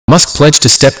Musk pledged to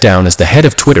step down as the head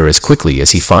of Twitter as quickly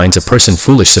as he finds a person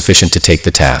foolish sufficient to take the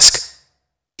task.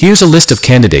 Here's a list of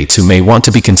candidates who may want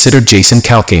to be considered. Jason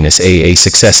Calacanis, a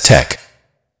success tech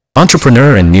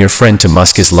entrepreneur and near friend to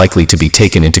Musk, is likely to be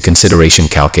taken into consideration.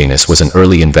 Calacanis was an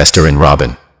early investor in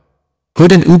Robin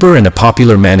Hood and Uber and a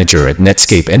popular manager at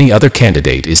Netscape. Any other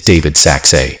candidate is David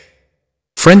Sacks, a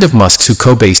friend of Musk's who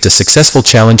co-based a successful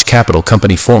Challenge Capital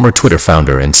company. Former Twitter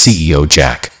founder and CEO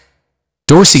Jack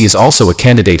Dorsey is also a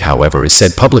candidate, however is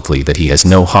said publicly that he has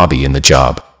no hobby in the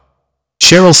job.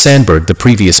 Sheryl Sandberg, the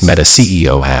previous Meta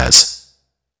CEO, has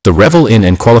the revel in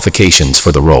and qualifications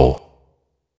for the role.